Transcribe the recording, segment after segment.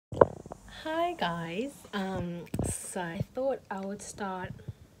Hi guys. So I thought I would start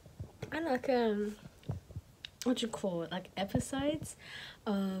what you call it, like episodes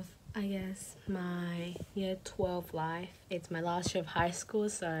of I guess my year 12 life. It's my last year of high school,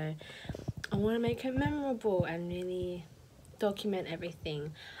 so I want to make it memorable and really document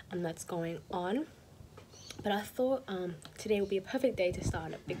everything that's going on. But I thought today would be a perfect day to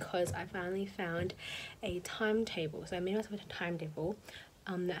start it because I finally found a timetable. So I made myself a timetable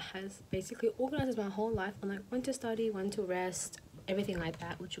that has basically organizes my whole life on like when to study, when to rest, everything like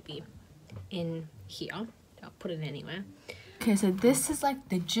that, which will be in here. I'll put it anywhere. Okay, so this is like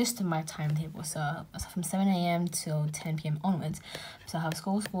the gist of my timetable. So from 7 a.m. till 10 p.m. onwards. So I have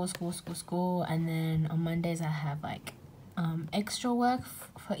school, and then on Mondays I have like extra work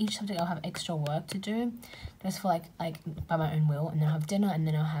for each subject. I'll have extra work to do just for like by my own will, and then I'll have dinner, and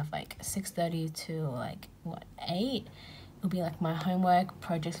then I'll have like 6:30 to like 8. It'll be like my homework,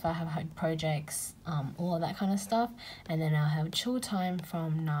 projects if I have projects, all of that kind of stuff, and then I'll have chill time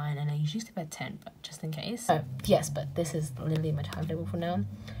from 9, and I usually sleep at 10, but just in case. So yes, but this is literally my timetable for now.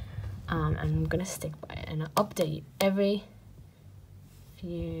 And I'm gonna stick by it, and I'll update you every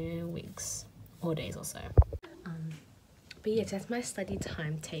few weeks or days or so. But yeah, that's my study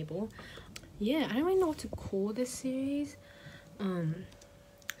timetable. Yeah, I don't really know what to call this series.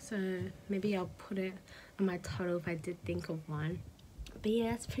 So maybe I'll put it on my title if I did think of one. But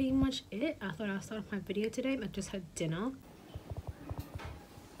yeah, that's pretty much it. I thought I'll start off my video today. I just had dinner.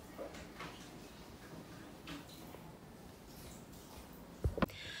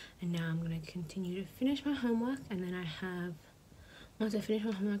 And now I'm gonna continue to finish my homework, and then once I finish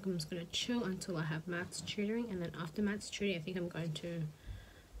my homework, I'm just going to chill until I have maths tutoring, and then after maths tutoring, I think I'm going to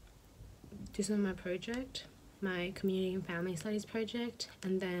do some of my project, my community and family studies project,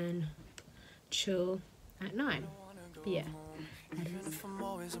 and then chill at 9. But yeah, Even if I'm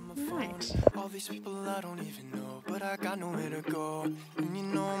always on my phone, right. all these people I don't even know, but I got nowhere to go. And you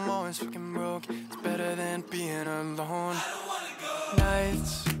know I'm always fucking broke. It's better than being alone.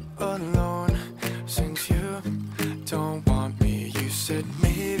 Nights alone, since you don't want me. You said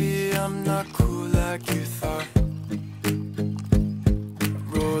maybe I'm not cool like you thought.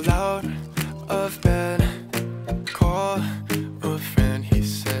 Roll out of bed, call a friend. He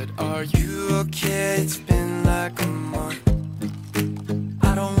said, are you okay? It's been like a month.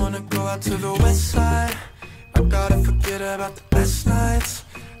 I don't wanna go out to the west side. I gotta forget about the best nights.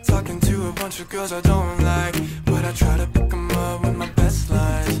 Talking to a bunch of girls I don't like, but I try to pick them up with my best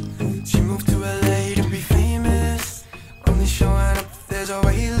lines. She moved to LA to be famous, only showing up if there's a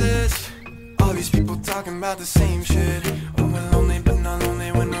wait list. All these people talking about the same shit. Oh, we're lonely but not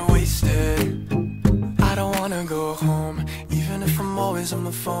lonely when we're wasted. I don't wanna go home, even if I'm always on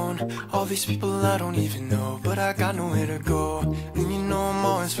the phone. All these people I don't even know, but I got nowhere to go. And you know I'm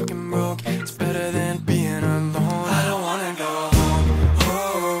always fucking broke. It's better than being alone. I don't wanna go home.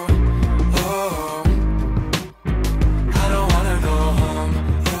 Oh, oh. I don't wanna go home.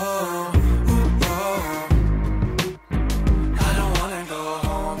 Oh, oh. I don't wanna go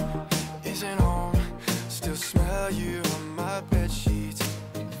home. Isn't home. Still smell you on my bed sheets.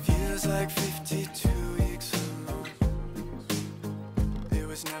 Feels like 52 weeks alone. It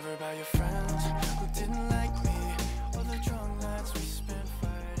was never about your friends who didn't like me, or the drunk nights we spent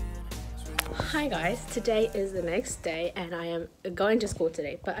fighting. Hi guys, today is the next day, and I am going to school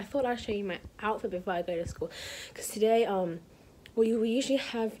today. But I thought I'd show you my outfit before I go to school, because today we usually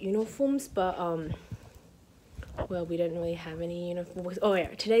have uniforms, but well, we don't really have any uniforms. Oh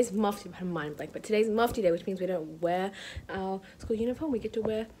yeah, today's mufti. My mind blank, but today's mufti day, which means we don't wear our school uniform. We get to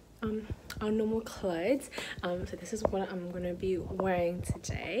wear our normal clothes. So this is what I'm gonna be wearing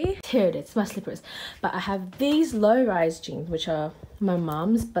today. Here it is, my slippers. But I have these low-rise jeans, which are my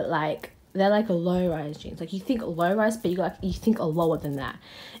mom's, but like they're like a low-rise jeans. Like you think low-rise, but you think a lower than that.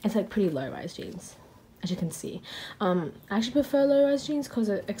 It's like pretty low-rise jeans, as you can see. I actually prefer low-rise jeans because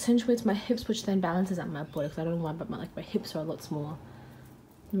it accentuates my hips, which then balances out my body. Because I don't know why, but my hips are a lot smaller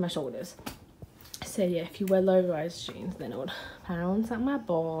than my shoulders. So yeah, if you wear low-rise jeans, then it would balance out my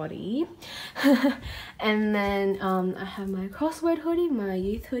body. And then I have my crossword hoodie, my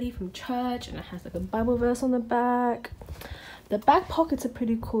youth hoodie from church, and it has like a Bible verse on the back. The back pockets are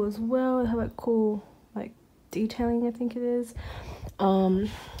pretty cool as well. They have like cool like detailing, I think it is. And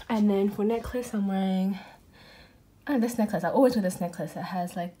then for necklace, I'm wearing this necklace. I always wear this necklace. It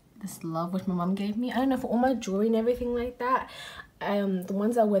has like this love which my mom gave me. I don't know, for all my jewelry and everything like that, the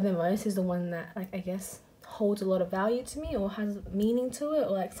ones I wear the most is the one that like I guess holds a lot of value to me, or has meaning to it,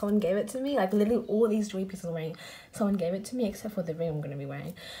 or like someone gave it to me. Like literally all these jewelry pieces I'm wearing, someone gave it to me, except for the ring I'm gonna be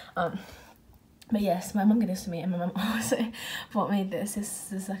wearing. But yes, my mum gave this to me, and my mum also bought me this.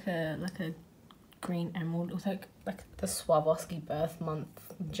 This is like a green emerald. It was like the Swarovski birth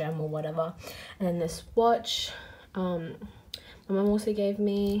month gem or whatever. And then this watch. My mum also gave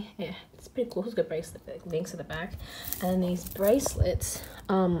me, yeah, it's pretty cool. It's a good bracelet, links at the back. And these bracelets,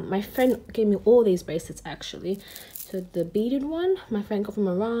 my friend gave me all these bracelets actually. So the beaded one, my friend got from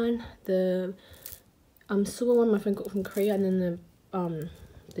Iran. The silver one, my friend got from Korea. And then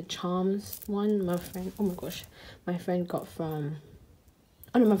the charms one, my friend, oh my gosh, my friend got from,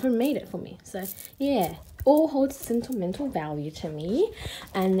 oh no, my friend made it for me. So yeah, all holds sentimental value to me.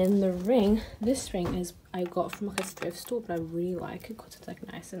 And then the ring, this ring is I got from like a thrift store, but I really like it because it's like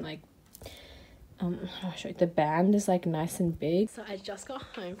nice and like I'll show you. The band is like nice and big. So I just got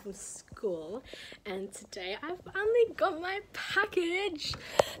home from school, and today I finally got my package.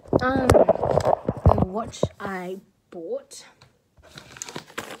 The watch I bought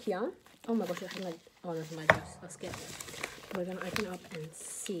here. Oh my gosh, I had like, oh no, my dress. Let's get it. We're gonna open it up and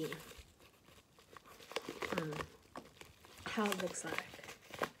see how it looks like.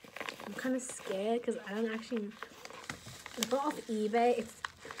 I'm kind of scared because I don't actually. I got off eBay.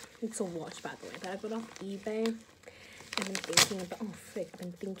 It's a watch, by the way, but I got off eBay. I've been thinking about. Oh frick! I've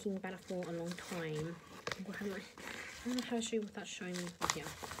been thinking about it for a long time. I don't know how to show you without showing you here.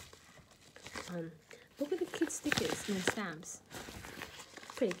 Look at the cute stickers and stamps.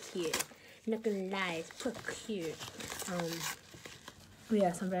 Pretty cute. I'm not gonna lie, it's pretty cute.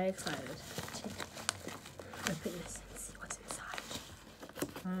 Yes, I'm very excited to open this and see what's inside.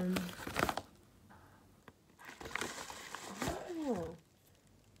 Oh,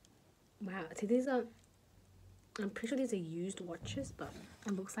 wow. See, these are, I'm pretty sure these are used watches, but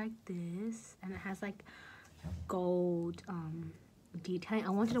it looks like this, and it has like gold detailing. I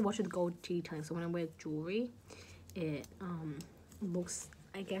wanted a watch with gold detailing, so when I wear jewelry, it looks,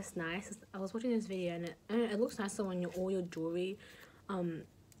 I guess, nice. I was watching this video, and it looks nicer when all your jewelry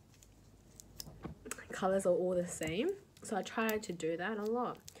colors are all the same. So I tried to do that a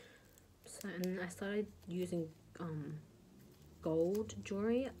lot. So, and I started using gold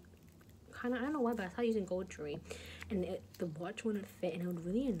jewelry. Kind of, I don't know why, but I started using gold jewelry, and the watch wouldn't fit, and it would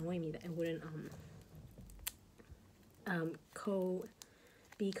really annoy me that it wouldn't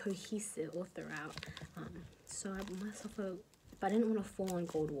be cohesive all throughout. So I bought myself a, but I didn't want a full-on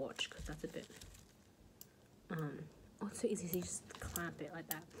gold watch because that's a bit oh, it's so easy, so you just clamp it like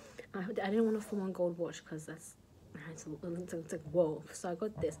that. I didn't want a full-on gold watch because that's, it's like whoa. So I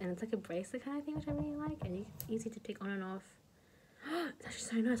got this, and it's like a bracelet kind of thing, which I really like, and it's easy to take on and off. It's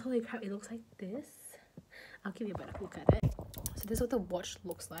actually so nice. Holy crap, it looks like this. I'll give you a better look at it. So this is what the watch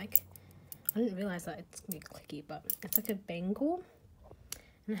looks like. I didn't realize that it's gonna be clicky, but it's like a bangle,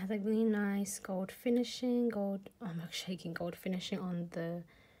 and it has like really nice gold finishing, gold finishing on the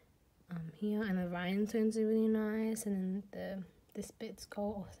here, and the rhinestones are really nice, and then this bit's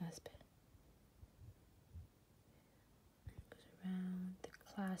gold. Oh, it's a nice bit. It goes around. The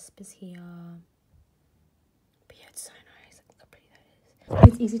clasp is here. But yeah, it's so nice. Look how pretty that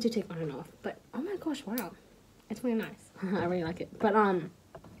is. It's easy to take on and off, but oh my gosh, wow, it's really nice. I really like it. But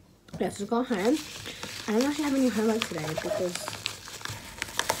let's just go home. I don't actually have any homework today because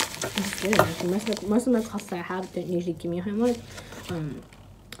I'm just kidding. Actually, most of my classes I have don't usually give me homework.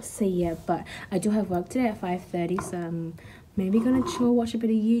 So yeah, but I do have work today at 5:30, so I'm maybe gonna chill, watch a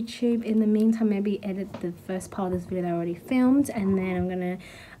bit of YouTube. In the meantime, maybe edit the first part of this video that I already filmed, and then I'm gonna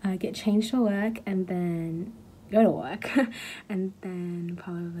get changed for work, and then go to work, and then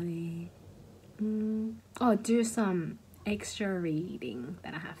probably do some extra reading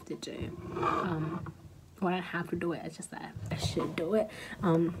that I have to do. Well, I don't have to do it, it's just that I should do it.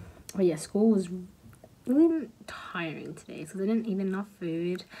 But yeah, school was really tiring today because I didn't eat enough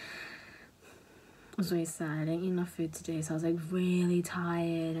food. I was really sad. I didn't eat enough food today, so I was like really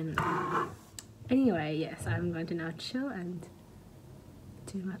tired. And anyway, yes, I'm going to now chill and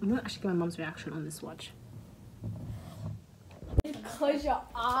I'm gonna actually get my mom's reaction on this watch. Close your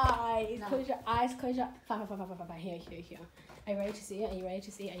eyes. No. Close your eyes. Close your. Fine. Here. Are you ready to see it? Are you ready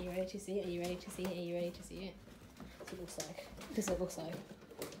to see it? Are you ready to see it? Are you ready to see it? Are you ready to see it? This is what it looks like. This is what it looks like.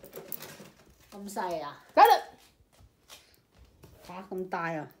 Không xài à? Got it! Khá không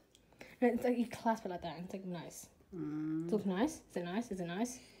tay à? It's like you clasp it like that. It's like nice. Does it look nice? Is it nice? Is it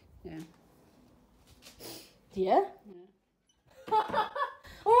nice? Yeah. Yeah? Yeah. What?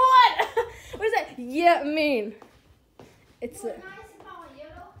 What does that yeah mean? It's a...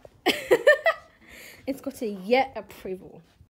 It's got a yeah approval.